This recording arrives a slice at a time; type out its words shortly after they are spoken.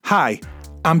Hi,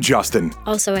 I'm Justin.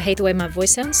 Also, I hate the way my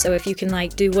voice sounds, so if you can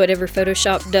do whatever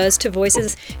Photoshop does to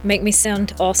voices, make me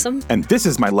sound awesome. And this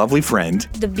is my lovely friend,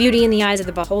 The beauty in the eyes of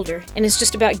the beholder, and it's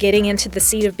just about getting into the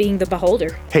seat of being the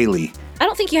beholder. Haley. I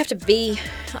don't think you have to be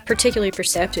particularly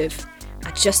perceptive. I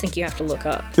just think you have to look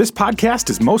up. This podcast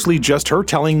is mostly just her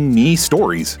telling me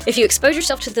stories. If you expose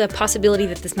yourself to the possibility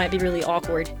that this might be really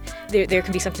awkward, there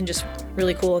can be something just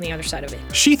really cool on the other side of it.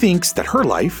 She thinks that her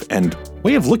life and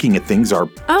way of looking at things are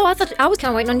Oh, I was kind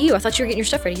of waiting on you. I thought you were getting your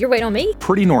stuff ready. You're waiting on me?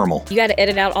 pretty normal. You got to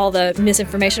edit out all the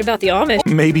misinformation about the Amish.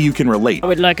 Maybe you can relate I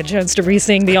would like a chance to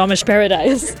re-sing the Amish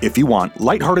Paradise. if you want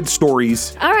lighthearted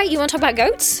stories All right, you want to talk about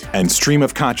goats? and stream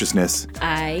of consciousness.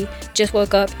 I just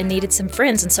woke up and needed some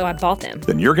friends, and so I bought them.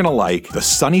 Then you're gonna like the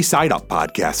Sunny Side Up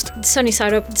podcast. Sunny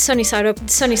side up, sunny side up,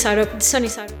 sunny side up, sunny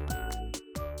side up.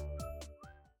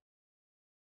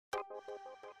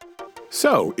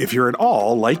 So, if you're at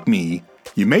all like me,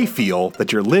 you may feel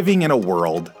that you're living in a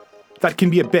world that can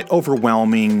be a bit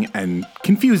overwhelming and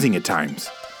confusing at times.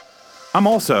 I'm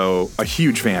also a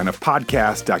huge fan of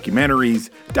podcasts, documentaries,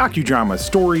 docudrama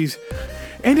stories,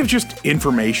 and of just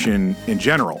information in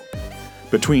general.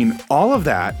 Between all of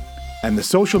that and the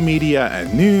social media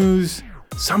and news,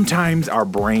 sometimes our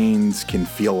brains can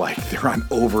feel like they're on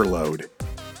overload.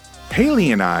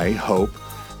 Haley and I hope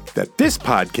that this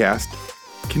podcast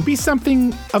can be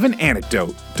something of an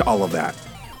antidote to all of that.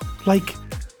 Like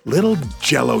little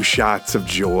jello shots of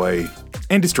joy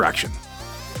and distraction.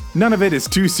 None of it is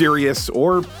too serious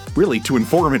or really too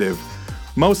informative.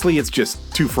 Mostly it's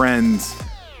just two friends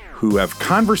who have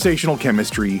conversational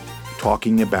chemistry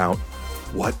talking about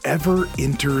whatever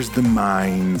enters the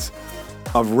minds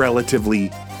of relatively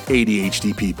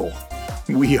ADHD people.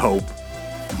 We hope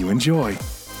you enjoy.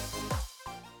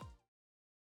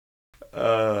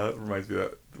 Reminds me of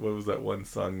that. What was that one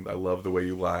song? I Love the Way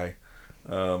You Lie.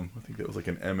 I think that was like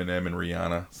an Eminem and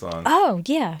Rihanna song. Oh,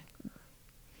 yeah.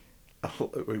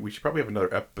 We should probably have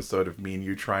another episode of me and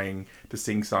you trying to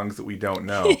sing songs that we don't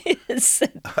know.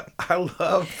 I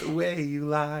love the way you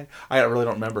lie. I really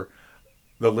don't remember.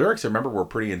 The lyrics I remember were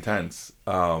pretty intense.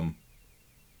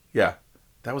 Yeah.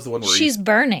 That was the one where She's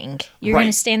burning. You're Right.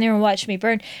 going to stand there and watch me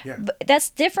burn. Yeah. But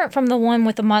that's different from the one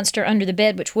with the monster under the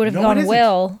bed, which would have No, it gone isn't.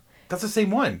 well. That's the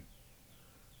same one.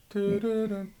 Oh,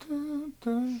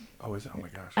 is it? Oh my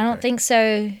gosh. I don't okay. think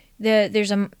so. There's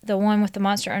the one with the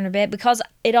monster under bed, because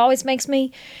it always makes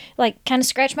me kind of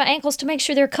scratch my ankles to make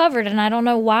sure they're covered, and I don't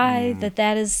know why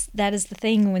that is the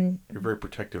thing when. You're very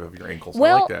protective of your ankles. I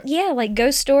Well, like that. yeah, like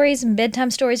ghost stories and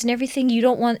bedtime stories and everything. You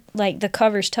don't want the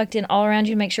covers tucked in all around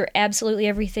you to make sure absolutely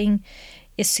everything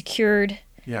is secured.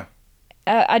 Yeah.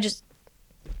 The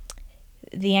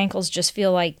ankles just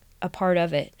feel like a part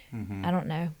of it. Mm-hmm. I don't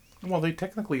know. Well, they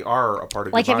technically are a part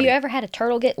of Like, your have body. you ever had a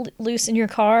turtle get loose in your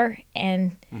car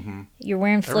and you're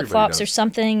wearing flip-flops or does.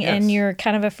 something Yes. and you're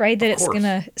kind of afraid that it's course.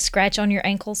 going to scratch on your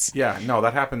ankles? Yeah, no,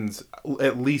 that happens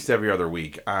at least every other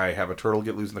week. I have a turtle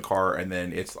get loose in the car, and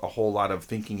then it's a whole lot of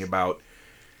thinking about,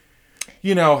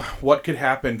 what could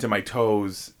happen to my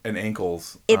toes and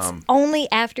ankles. It's only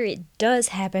after it does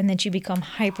happen that you become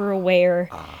hyper-aware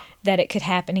that it could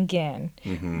happen again.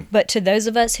 Mm-hmm. But to those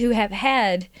of us who have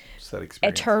had That a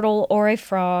experience. turtle or a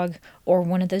frog or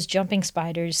one of those jumping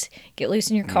spiders get loose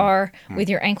in your car with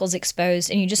your ankles exposed,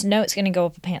 and you just know it's going to go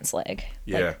up a pants leg.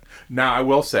 Yeah. Now, I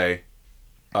will say,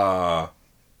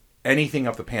 anything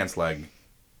up the pants leg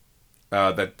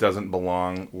that doesn't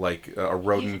belong, like a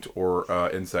rodent or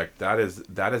insect, that is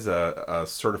a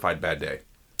certified bad day.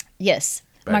 Yes.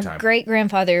 Bad My time.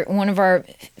 great-grandfather, one of our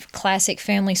classic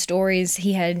family stories,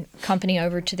 he had company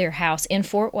over to their house in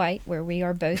Fort White, where we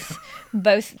are both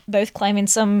claiming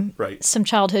some Right. some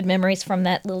childhood memories from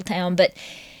that little town. But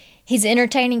he's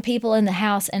entertaining people in the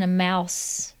house, and a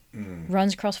mouse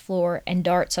runs across the floor and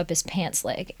darts up his pants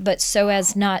leg. But so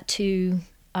as not to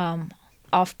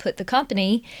off-put the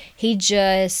company, he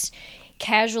just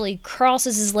casually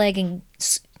crosses his leg and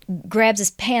grabs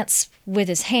his pants with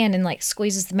his hand and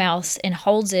squeezes the mouse and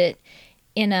holds it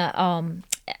in a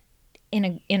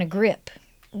grip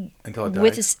Until it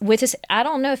dies. with his. I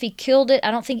don't know if he killed it.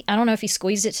 I don't know if he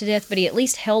squeezed it to death, but he at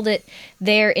least held it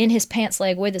there in his pants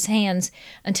leg with his hands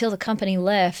until the company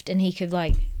left and he could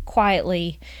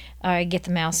quietly get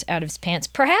the mouse out of his pants.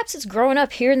 Perhaps it's growing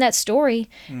up hearing that story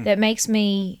that makes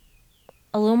me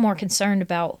a little more concerned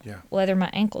about whether my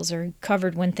ankles are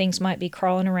covered when things might be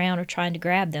crawling around or trying to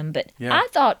grab them. But I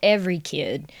thought every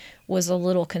kid was a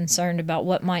little concerned about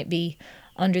what might be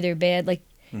under their bed.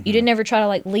 You didn't ever try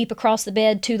to leap across the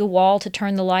bed to the wall to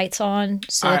turn the lights on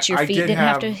so that your feet didn't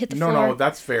have to hit the floor? No,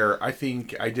 that's fair. I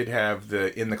think I did have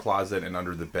in the closet and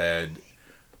under the bed.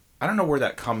 I don't know where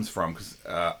that comes from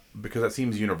because that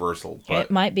seems universal. But,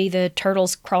 it might be the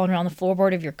turtles crawling around the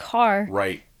floorboard of your car.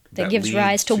 Right. That gives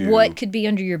rise to what could be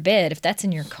under your bed. If that's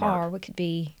in your car, what could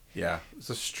be... Yeah.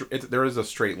 There is a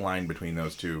straight line between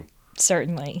those two.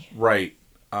 Certainly. Right.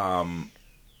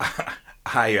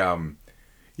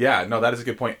 Yeah, no, that is a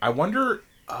good point. I wonder,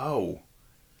 so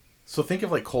think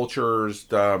of like cultures,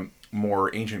 the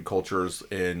more ancient cultures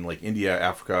in like India,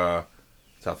 Africa,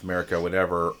 South America,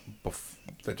 whatever,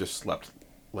 that just slept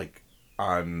like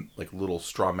on like little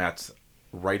straw mats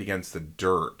right against the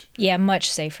dirt. Yeah,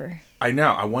 much safer. I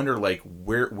know. I wonder like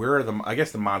where are I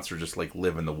guess the monsters just like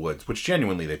live in the woods, which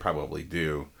genuinely they probably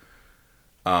do.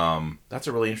 That's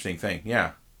a really interesting thing.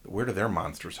 Yeah. Where do their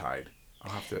monsters hide?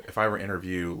 I'll have to, if I ever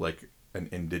interview like an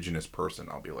indigenous person,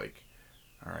 I'll be like,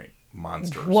 all right,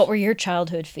 monsters. What were your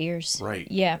childhood fears? Right.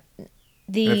 Yeah. And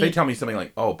if they tell me something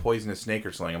like, oh, poisonous snake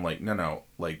or something, I'm like, no,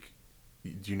 like,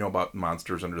 do you know about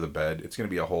monsters under the bed? It's going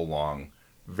to be a whole long,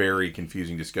 very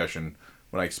confusing discussion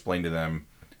when I explain to them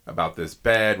about this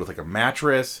bed with like a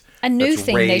mattress. A new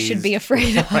thing raised, they should be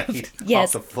afraid of. Right,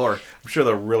 yes. Off the floor. I'm sure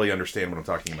they'll really understand what I'm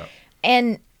talking about.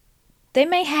 And they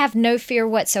may have no fear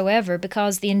whatsoever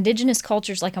because the indigenous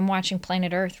cultures, like I'm watching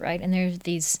Planet Earth, right? And there's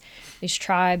these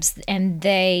tribes, and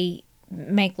they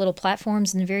make little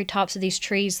platforms in the very tops of these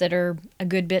trees that are a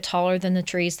good bit taller than the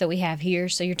trees that we have here.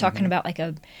 So you're talking about like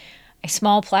a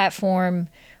small platform,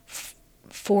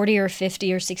 40 or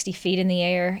 50 or 60 feet in the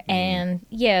air. And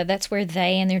yeah, that's where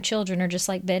they and their children are just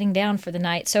like bedding down for the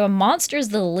night. So a monster is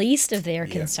the least of their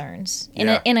concerns. In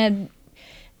a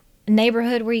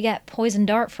neighborhood where you got poison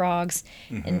dart frogs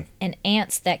and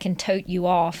ants that can tote you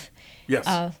off,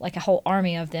 like a whole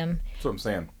army of them. That's what I'm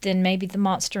saying. Then maybe the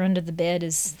monster under the bed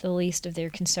is the least of their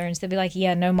concerns. They'll be like,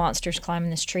 yeah, no monster's climbing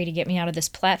this tree to get me out of this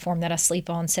platform that I sleep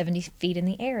on 70 feet in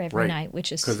the air every night,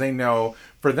 which is... Because they know,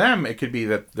 for them, it could be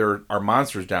that there are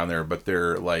monsters down there, but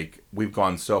they're like, we've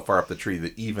gone so far up the tree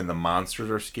that even the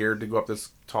monsters are scared to go up this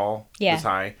tall, this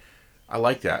high. I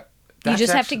like that. You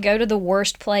just have to go to the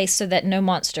worst place so that no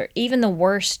monster, even the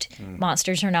worst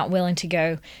monsters, are not willing to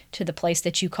go to the place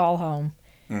that you call home.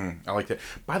 I like that.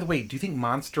 By the way, do you think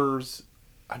monsters,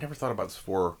 I never thought about this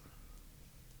before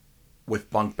with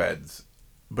bunk beds,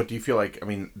 but do you feel like, I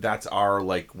mean, that's our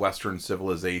like Western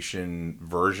civilization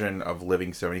version of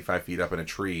living 75 feet up in a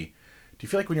tree. Do you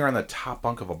feel like when you're on the top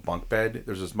bunk of a bunk bed,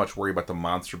 there's as much worry about the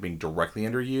monster being directly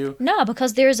under you? No,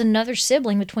 because there is another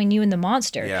sibling between you and the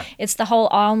monster. Yeah. It's the whole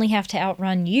I only have to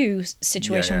outrun you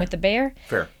situation with the bear.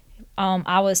 Fair.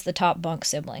 I was the top bunk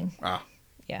sibling. Ah.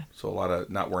 Yeah. So a lot of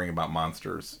not worrying about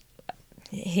monsters.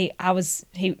 She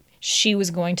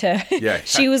was going to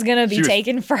she was going to be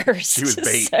taken first. She was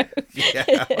bait. So.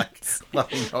 Yeah.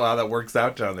 Let me know how that works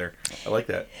out down there. I like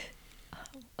that.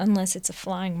 Unless it's a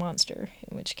flying monster,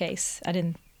 in which case I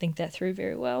didn't think that through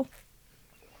very well.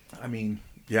 I mean,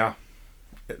 yeah.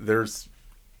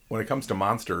 When it comes to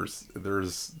monsters,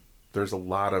 there's a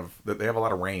lot of, they have a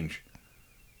lot of range.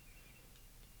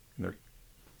 And they're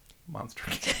monster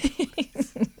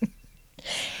games.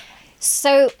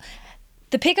 So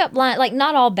the pickup line, like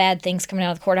not all bad things coming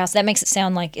out of the courthouse. That makes it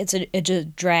sound like it's a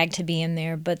drag to be in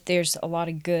there, but there's a lot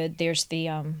of good. There's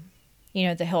the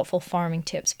the helpful farming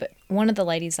tips. But one of the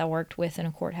ladies I worked with in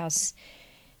a courthouse,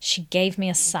 she gave me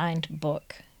a signed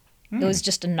book. It was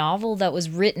just a novel that was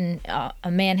written.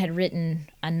 A man had written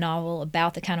a novel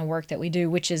about the kind of work that we do,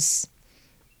 which is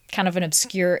kind of an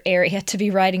obscure area to be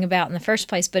writing about in the first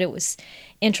place. But it was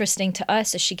interesting to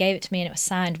us as she gave it to me, and it was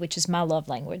signed, which is my love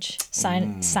language.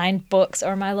 Signed books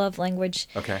are my love language.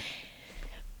 Okay.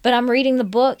 But I'm reading the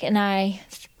book, and I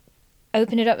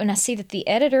open it up, and I see that the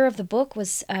editor of the book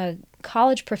was a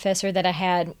college professor that I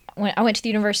had when I went to the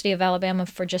University of Alabama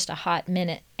for just a hot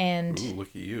minute. And ooh, look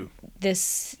at you.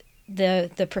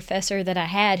 The professor that I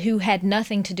had, who had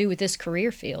nothing to do with this career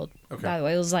field, by the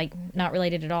way, it was like not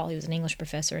related at all. He was an English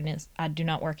professor, and I do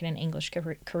not work in an English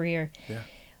career. Yeah.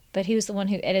 But he was the one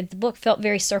who edited the book. Felt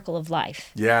very Circle of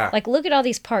Life. Yeah. Like, look at all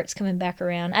these parts coming back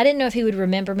around. I didn't know if he would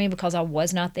remember me because I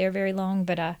was not there very long,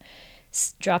 but I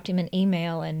dropped him an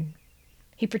email, and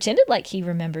he pretended like he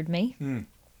remembered me.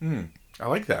 I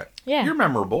like that. Yeah. You're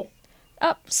memorable.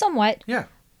 Somewhat. Yeah.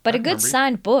 But a good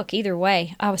signed book, either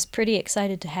way. I was pretty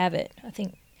excited to have it. I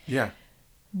think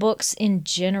books in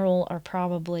general are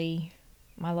probably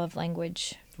my love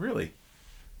language. Really?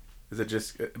 Is it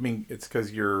just, I mean, it's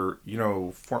because you're,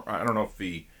 I don't know if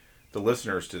the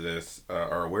listeners to this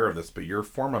are aware of this, but you're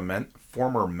former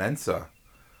Mensa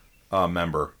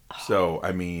member. So,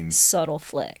 I mean... Subtle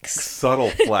flex.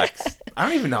 I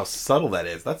don't even know how subtle that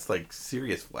is. That's like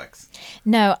serious flex.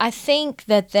 No, I think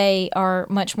that they are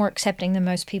much more accepting than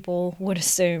most people would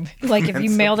assume. Like if you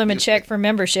mail them a check for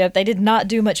membership, they did not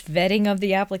do much vetting of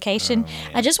the application.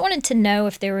 I just wanted to know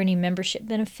if there were any membership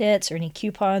benefits or any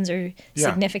coupons or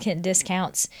significant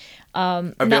discounts.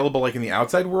 Available like in the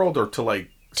outside world or to like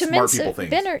smart people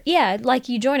things? Yeah, like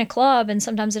you join a club and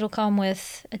sometimes it'll come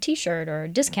with a T-shirt or a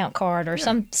discount card or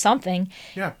something.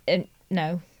 Yeah.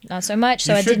 No, not so much.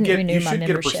 So I didn't renew my membership. You should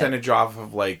get a percentage off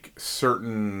of like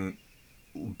certain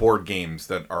board games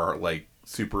that are like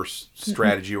super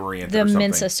strategy oriented. The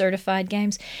Mensa certified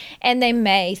games, and they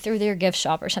may through their gift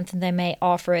shop or something they may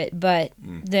offer it. But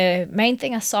the main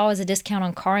thing I saw was a discount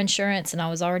on car insurance, and I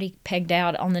was already pegged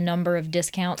out on the number of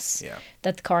discounts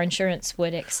that the car insurance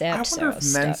would accept. I wonder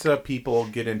if Mensa people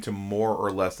get into more or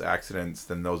less accidents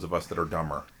than those of us that are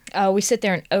dumber. We sit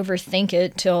there and overthink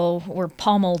it till we're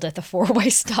pummeled at the four-way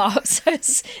stop. So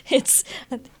it's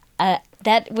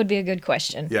that would be a good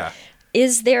question. Yeah.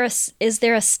 Is there a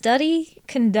study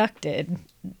conducted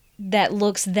that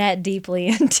looks that deeply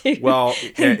into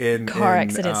car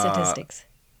accident statistics?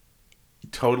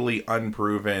 Totally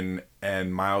unproven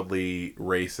and mildly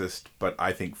racist, but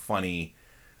I think funny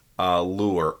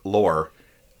lore.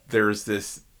 There's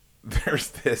this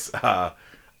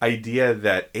idea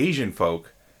that Asian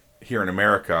folk here in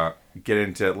America get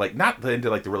into like not into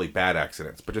like the really bad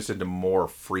accidents, but just into more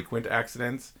frequent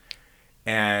accidents.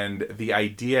 And the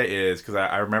idea is, because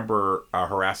I remember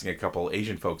harassing a couple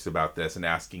Asian folks about this and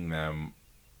asking them,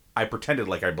 I pretended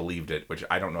like I believed it, which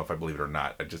I don't know if I believe it or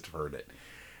not. I just heard it.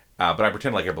 But I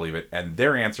pretend like I believe it. And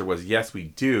their answer was, yes, we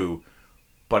do,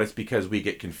 but it's because we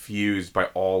get confused by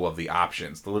all of the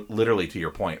options. Literally to your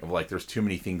point of like, there's too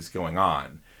many things going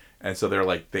on. And so they're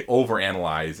like, they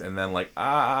overanalyze and then like,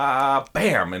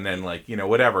 bam. And then like,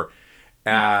 whatever.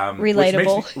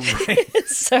 Relatable.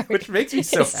 Which makes me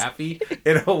so happy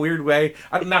in a weird way.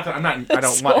 I don't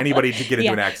want anybody to get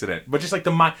into an accident, but just like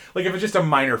like if it's just a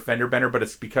minor fender bender, but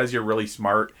it's because you're really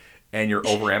smart and you're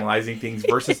overanalyzing things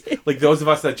versus like those of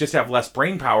us that just have less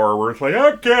brain power where it's like,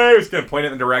 okay, it's going to point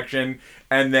in the direction.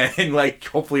 And then like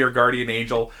hopefully your guardian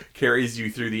angel carries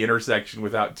you through the intersection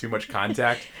without too much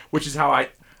contact, which is how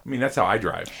that's how I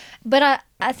drive. But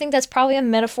I think that's probably a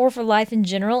metaphor for life in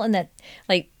general, and that,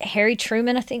 like, Harry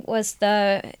Truman, I think, was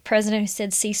the president who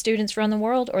said C students run the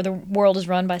world, or the world is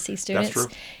run by C students. That's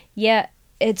true. Yeah,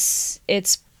 it's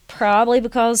probably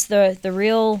because the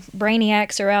real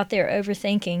brainiacs are out there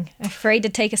overthinking, afraid to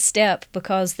take a step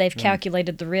because they've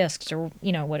calculated the risks or,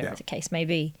 whatever the case may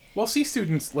be. Well, C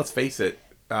students, let's face it,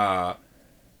 the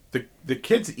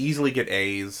kids easily get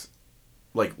A's.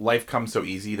 Like, life comes so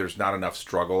easy, there's not enough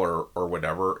struggle or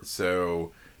whatever,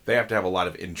 so they have to have a lot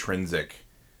of intrinsic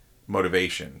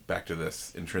motivation. Back to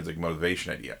this intrinsic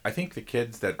motivation idea. I think the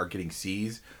kids that are getting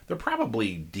C's, they're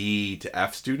probably D to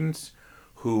F students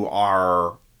who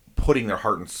are putting their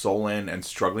heart and soul in and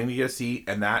struggling to get a C,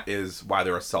 and that is why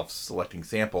they're a self-selecting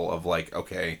sample of like,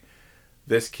 okay,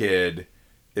 this kid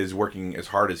is working as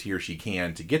hard as he or she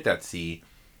can to get that C,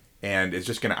 and is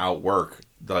just going to outwork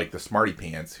the smarty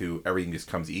pants who everything just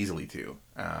comes easily to.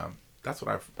 That's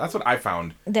what I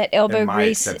found. That elbow in my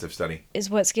grease extensive study is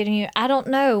what's getting you. I don't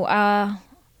know.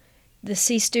 The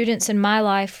C students in my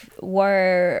life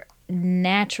were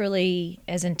naturally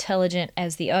as intelligent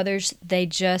as the others. They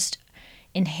just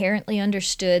inherently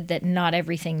understood that not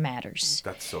everything matters.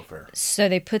 That's so fair. So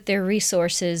they put their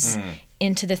resources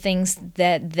into the things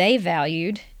that they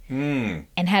valued. And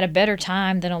had a better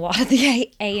time than a lot of the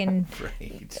A and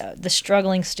the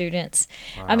struggling students.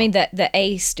 Wow. I mean, the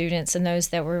A students and those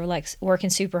that were like working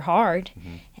super hard,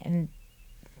 and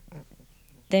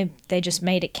they just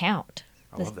made it count.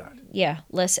 I love that. Yeah,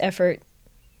 less effort.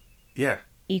 Yeah.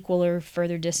 Equal or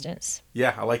further distance.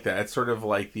 Yeah, I like that. It's sort of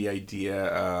like the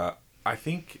idea. I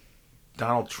think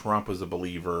Donald Trump was a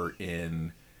believer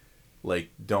in, like,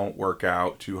 don't work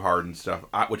out too hard and stuff,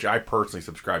 which I personally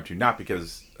subscribe to, not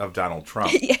because of Donald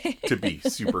Trump, to be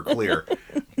super clear,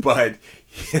 but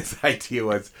his idea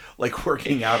was, like,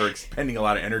 working out or expending a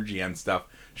lot of energy on stuff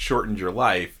shortened your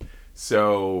life,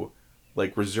 so,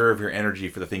 like, reserve your energy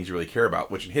for the things you really care about,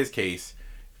 which in his case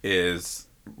is,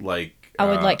 like... I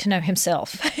would like to know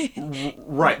himself.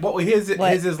 Right. Well, his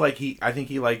is, like, I think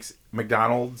he likes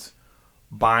McDonald's,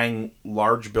 buying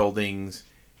large buildings,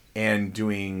 and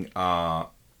doing what are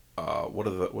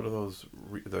those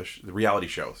the reality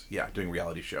shows? Yeah, doing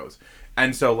reality shows,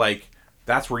 and so like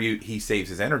that's where he saves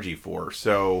his energy for.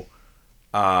 So,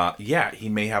 he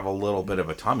may have a little bit of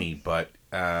a tummy, but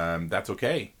that's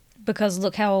okay because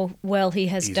look how well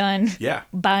he's done. Yeah,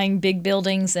 buying big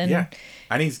buildings and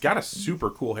and he's got a super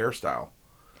cool hairstyle.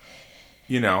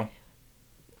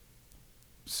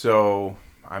 So,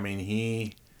 I mean,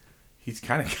 he's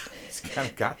kind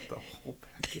of got the whole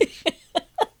package.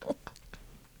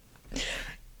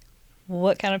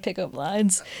 What kind of pickup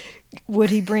lines would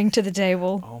he bring to the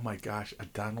table? Oh my gosh, a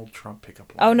Donald Trump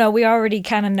pickup line. Oh no, we already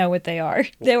kind of know what they are.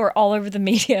 They were all over the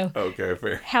media. Okay,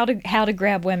 fair. How to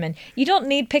grab women. You don't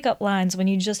need pickup lines when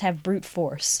you just have brute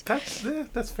force. That's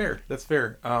fair. That's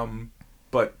fair.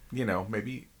 But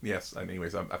maybe yes.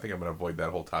 Anyways, I think I'm gonna avoid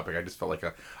that whole topic. I just felt like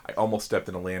I almost stepped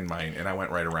in a landmine and I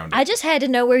went right around it. I just had to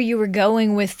know where you were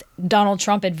going with Donald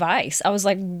Trump advice. I was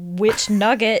like, which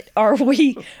nugget are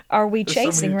we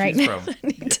chasing right now? I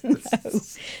need to know.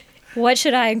 What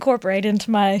should I incorporate into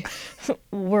my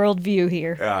worldview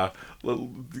here?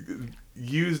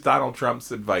 Use Donald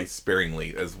Trump's advice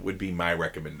sparingly, as would be my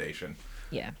recommendation.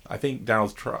 Yeah. I think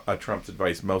Donald Trump's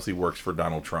advice mostly works for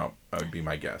Donald Trump. That would be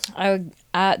my guess.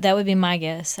 That would be my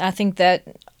guess. I think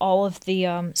that all of the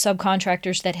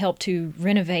subcontractors that helped to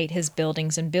renovate his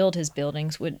buildings and build his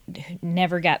buildings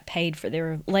never got paid for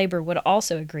their labor would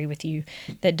also agree with you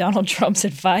that Donald Trump's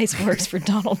advice works for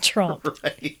Donald Trump.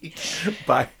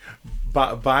 Right.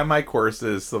 Buy my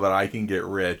courses so that I can get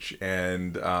rich,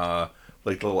 and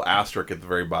like the little asterisk at the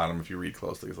very bottom, if you read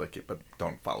closely, is like, but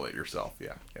don't follow it yourself.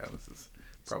 Yeah, this is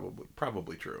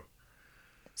probably true.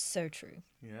 So true.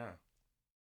 Yeah.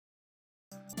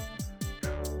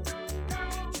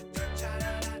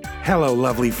 Hello,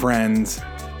 lovely friends.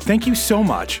 Thank you so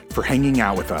much for hanging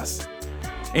out with us.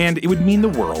 And it would mean the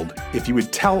world if you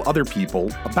would tell other people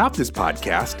about this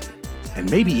podcast and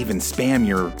maybe even spam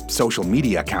your social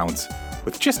media accounts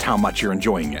with just how much you're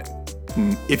enjoying it.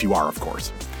 If you are, of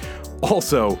course.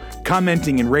 Also,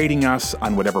 commenting and rating us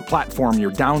on whatever platform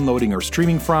you're downloading or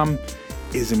streaming from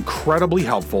is incredibly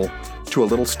helpful to a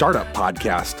little startup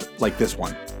podcast like this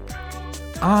one.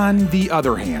 On the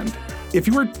other hand, if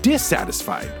you are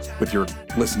dissatisfied with your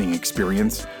listening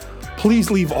experience, please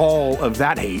leave all of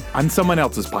that hate on someone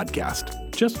else's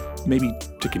podcast. Just maybe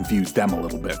to confuse them a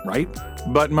little bit, right?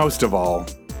 But most of all,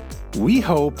 we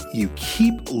hope you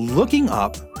keep looking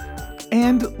up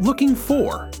and looking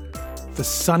for the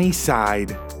sunny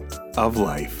side of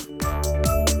life.